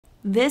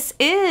This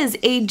is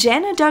a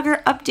Jana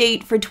Duggar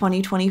update for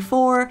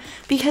 2024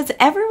 because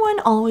everyone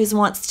always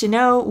wants to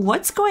know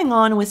what's going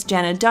on with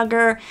Jana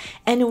Duggar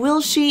and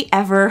will she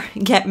ever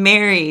get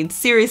married?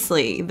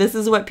 Seriously, this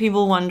is what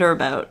people wonder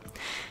about.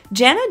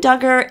 Jana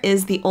Duggar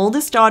is the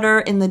oldest daughter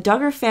in the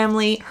Duggar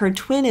family. Her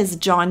twin is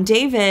John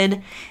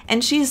David,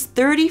 and she's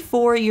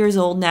 34 years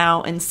old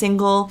now and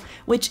single,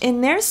 which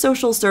in their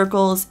social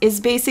circles is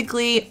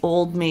basically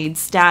old maid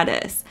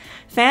status.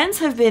 Fans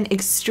have been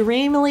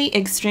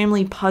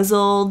extremely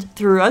puzzled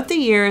throughout the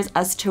years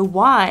as to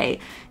why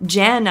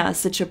Jana,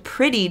 such a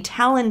pretty,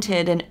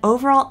 talented, and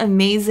overall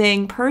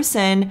amazing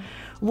person,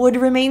 would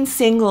remain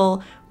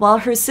single while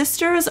her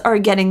sisters are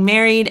getting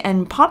married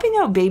and popping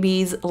out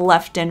babies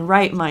left and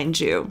right, mind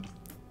you.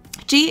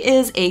 She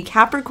is a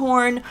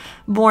Capricorn,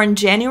 born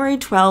January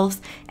 12th,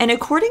 and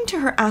according to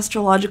her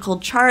astrological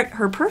chart,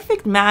 her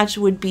perfect match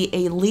would be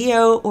a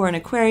Leo or an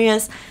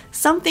Aquarius,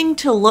 something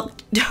to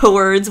look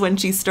towards when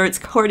she starts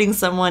courting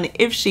someone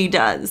if she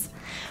does.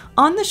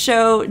 On the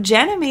show,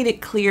 Jana made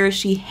it clear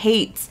she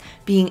hates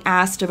being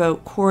asked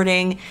about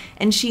courting,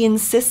 and she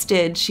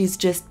insisted she's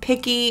just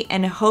picky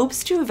and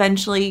hopes to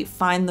eventually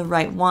find the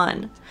right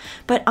one.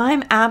 But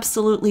I'm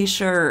absolutely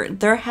sure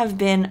there have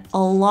been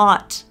a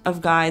lot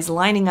of guys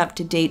lining up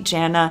to date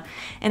Jana,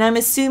 and I'm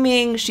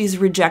assuming she's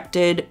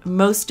rejected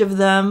most of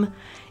them.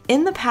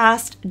 In the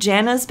past,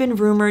 Jana's been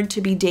rumored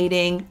to be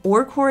dating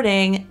or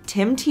courting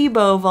Tim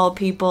Tebow, of all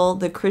people,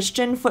 the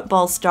Christian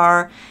football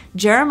star,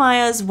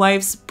 Jeremiah's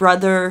wife's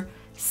brother,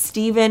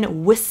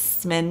 Stephen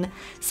Wissman,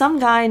 some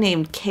guy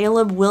named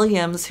Caleb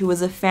Williams who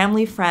was a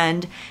family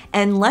friend,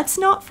 and let's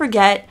not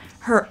forget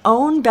her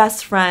own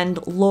best friend,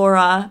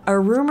 Laura, a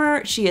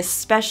rumor she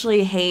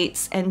especially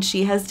hates, and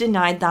she has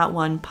denied that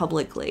one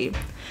publicly.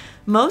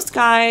 Most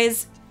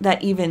guys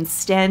that even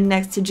stand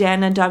next to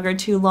Jana Duggar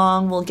too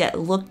long will get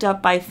looked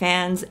up by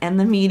fans and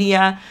the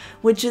media,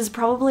 which is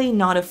probably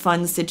not a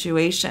fun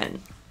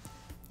situation.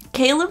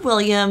 Caleb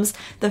Williams,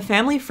 the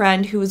family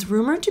friend who was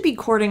rumored to be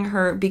courting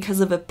her because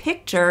of a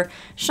picture,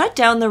 shut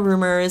down the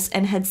rumors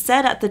and had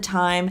said at the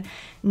time,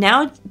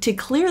 "Now to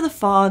clear the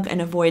fog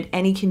and avoid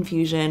any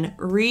confusion,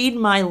 read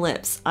my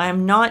lips. I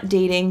am not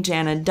dating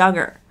Jana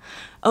Duggar."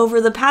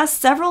 Over the past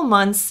several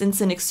months,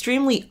 since an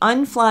extremely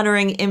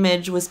unflattering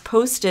image was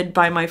posted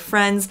by my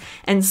friends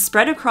and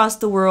spread across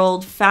the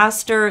world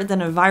faster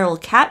than a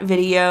viral cat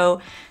video,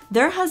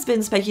 there has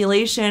been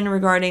speculation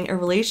regarding a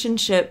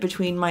relationship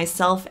between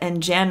myself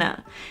and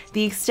Jana.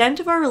 The extent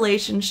of our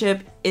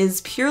relationship is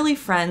purely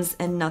friends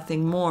and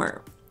nothing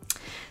more.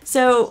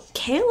 So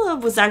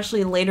Caleb was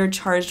actually later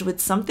charged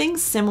with something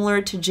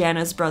similar to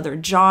Jana's brother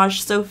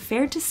Josh, so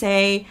fair to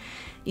say,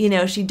 you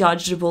know, she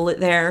dodged a bullet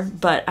there,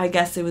 but I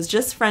guess it was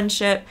just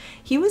friendship.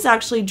 He was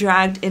actually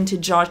dragged into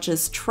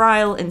Josh's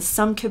trial in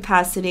some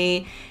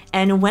capacity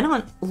and went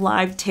on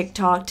live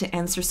TikTok to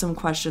answer some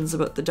questions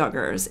about the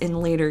Duggars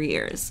in later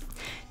years.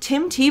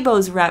 Tim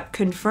Tebow's rep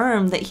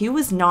confirmed that he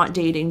was not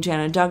dating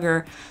Jana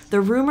Duggar.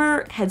 The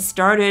rumor had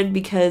started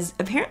because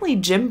apparently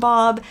Jim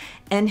Bob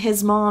and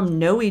his mom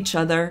know each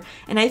other,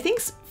 and I think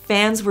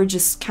fans were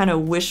just kind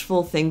of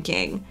wishful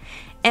thinking.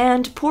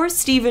 And poor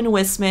Stephen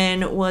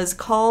Wissman was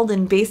called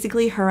and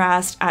basically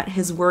harassed at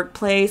his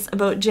workplace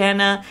about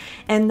Jana,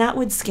 and that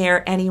would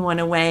scare anyone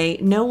away.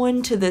 No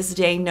one to this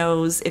day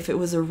knows if it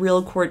was a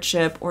real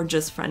courtship or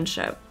just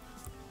friendship.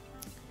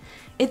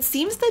 It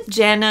seems that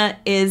Jana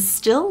is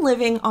still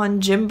living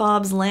on Jim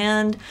Bob's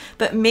land,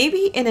 but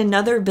maybe in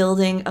another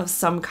building of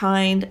some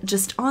kind,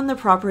 just on the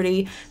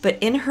property, but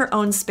in her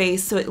own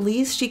space, so at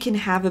least she can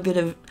have a bit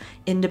of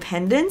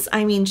independence.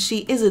 I mean, she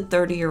is a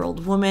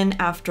 30-year-old woman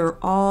after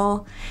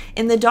all.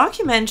 In the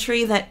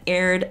documentary that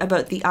aired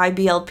about the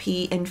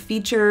IBLP and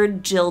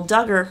featured Jill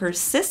Duggar, her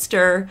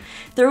sister,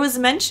 there was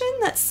mention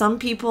that some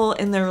people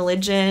in the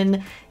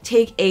religion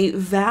take a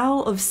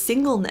vow of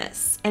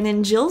singleness, and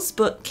in Jill's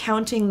book,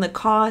 Counting the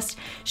Cost,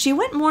 she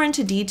went more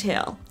into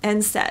detail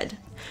and said,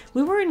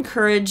 "We were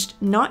encouraged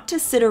not to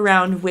sit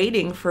around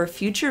waiting for a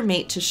future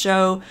mate to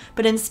show,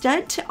 but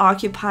instead to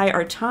occupy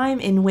our time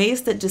in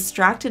ways that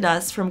distracted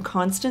us from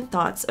constant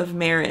thoughts of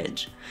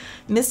marriage.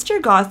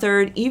 Mr.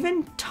 Gothard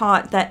even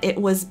taught that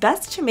it was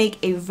best to make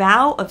a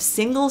vow of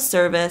single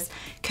service,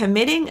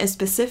 committing a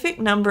specific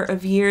number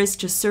of years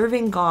to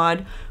serving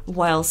God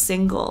while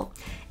single."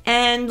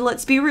 And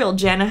let's be real,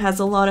 Jana has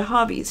a lot of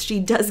hobbies.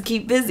 She does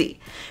keep busy,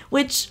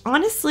 which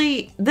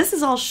honestly, this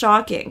is all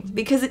shocking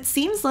because it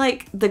seems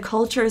like the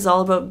culture is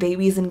all about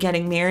babies and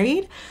getting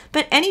married.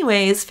 But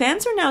anyways,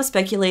 fans are now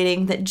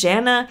speculating that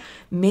Jana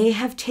may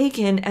have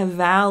taken a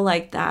vow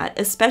like that,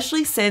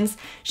 especially since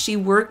she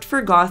worked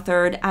for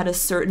Gothard at a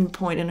certain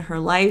point in her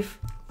life.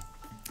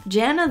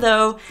 Jana,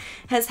 though,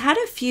 has had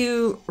a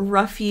few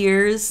rough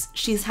years.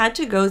 She's had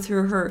to go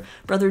through her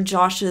brother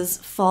Josh's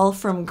fall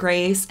from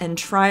grace and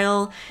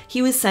trial.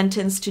 He was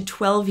sentenced to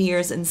 12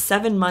 years and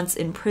 7 months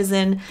in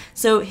prison,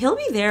 so he'll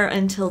be there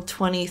until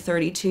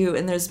 2032,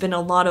 and there's been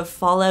a lot of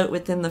fallout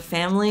within the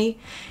family.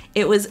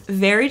 It was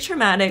very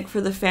traumatic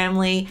for the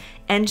family,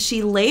 And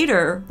she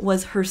later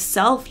was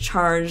herself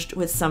charged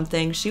with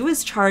something. She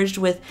was charged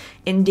with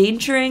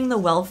endangering the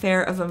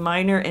welfare of a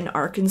minor in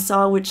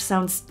Arkansas, which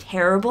sounds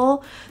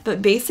terrible,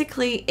 but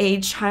basically a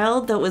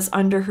child that was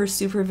under her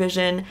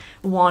supervision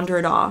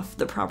wandered off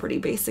the property,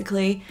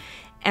 basically.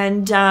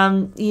 And,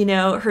 you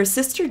know, her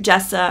sister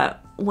Jessa,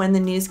 when the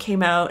news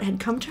came out, had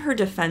come to her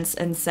defense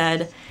and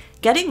said,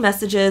 "Getting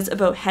messages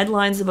about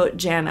headlines about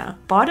Jana.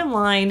 Bottom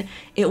line,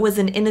 it was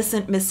an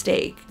innocent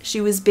mistake.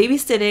 She was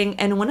babysitting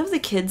and one of the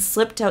kids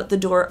slipped out the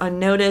door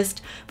unnoticed,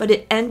 but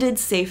it ended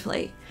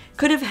safely.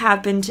 Could have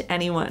happened to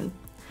anyone.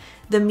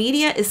 The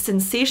media is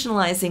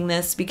sensationalizing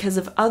this because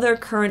of other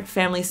current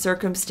family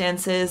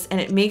circumstances,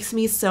 and it makes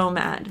me so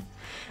mad."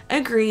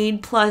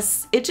 Agreed.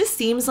 Plus, it just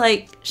seems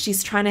like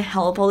she's trying to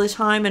help all the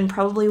time and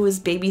probably was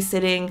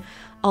babysitting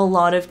a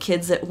lot of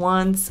kids at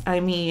once.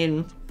 I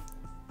mean,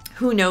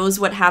 who knows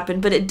what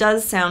happened, but it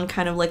does sound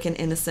kind of like an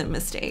innocent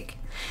mistake.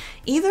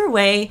 Either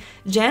way,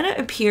 Jana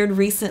appeared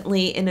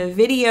recently in a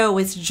video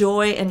with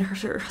Joy and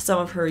some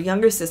of her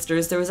younger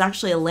sisters. There was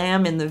actually a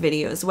lamb in the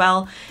video as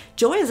well.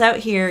 Joy is out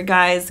here,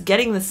 guys,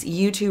 getting this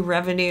YouTube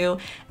revenue,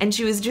 and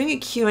she was doing a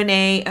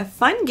Q&A, a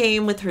fun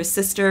game with her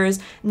sisters.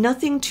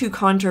 Nothing too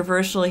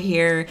controversial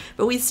here,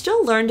 but we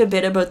still learned a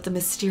bit about the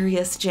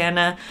mysterious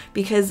Jana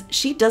because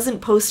she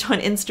doesn't post on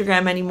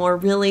Instagram anymore,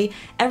 really,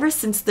 ever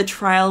since the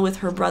trial with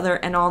her brother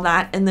and all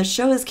that, and the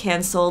show is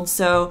canceled,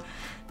 so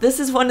this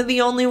is one of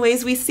the only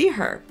ways we see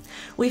her.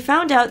 We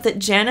found out that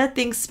Jana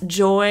thinks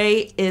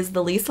Joy is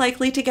the least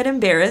likely to get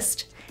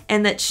embarrassed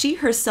and that she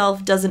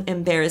herself doesn't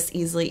embarrass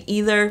easily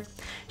either.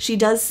 She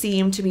does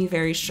seem to be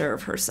very sure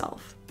of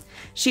herself.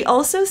 She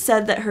also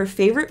said that her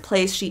favorite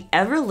place she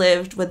ever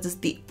lived was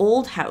the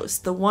old house,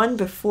 the one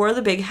before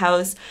the big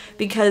house,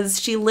 because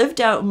she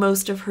lived out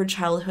most of her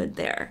childhood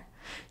there.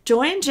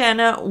 Joy and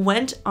Jana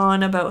went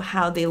on about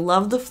how they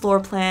love the floor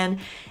plan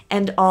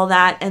and all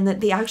that, and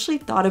that they actually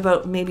thought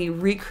about maybe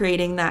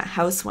recreating that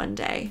house one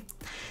day.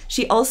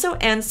 She also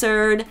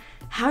answered,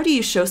 "How do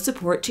you show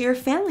support to your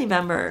family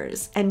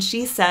members?" And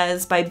she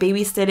says, by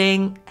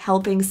babysitting,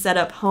 helping set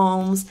up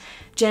homes.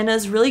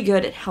 Jana's really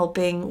good at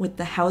helping with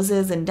the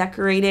houses and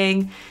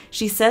decorating.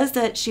 She says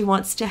that she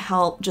wants to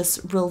help just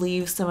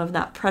relieve some of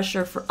that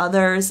pressure for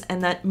others,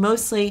 and that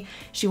mostly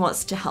she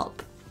wants to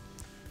help.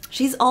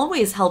 She's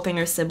always helping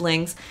her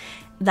siblings,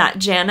 that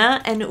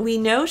Jana, and we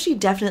know she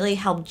definitely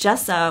helped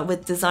Jessa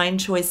with design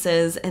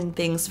choices and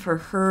things for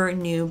her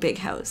new big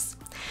house.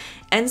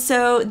 And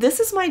so this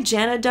is my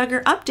Jana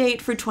Duggar update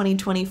for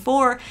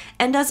 2024,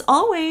 and as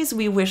always,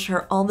 we wish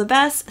her all the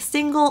best,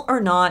 single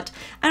or not.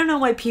 I don't know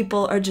why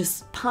people are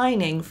just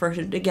pining for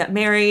her to get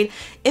married.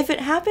 If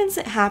it happens,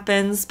 it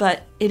happens,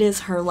 but it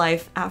is her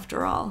life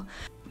after all.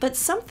 But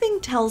something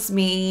tells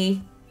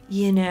me,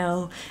 you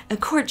know, a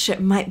courtship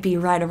might be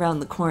right around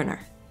the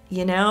corner.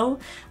 You know,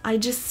 I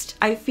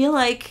feel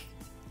like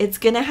it's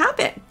gonna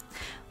happen.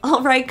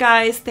 All right,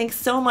 guys, thanks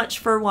so much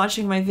for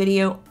watching my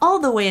video all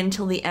the way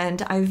until the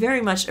end. I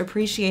very much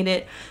appreciate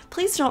it.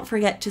 Please don't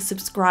forget to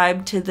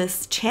subscribe to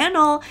this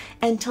channel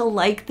and to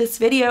like this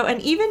video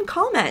and even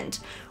comment.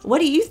 What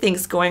do you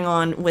think's going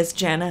on with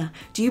Jana?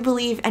 Do you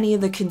believe any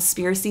of the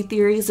conspiracy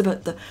theories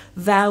about the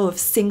vow of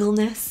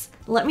singleness?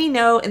 Let me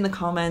know in the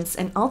comments,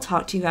 and I'll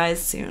talk to you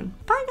guys soon.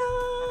 Bye.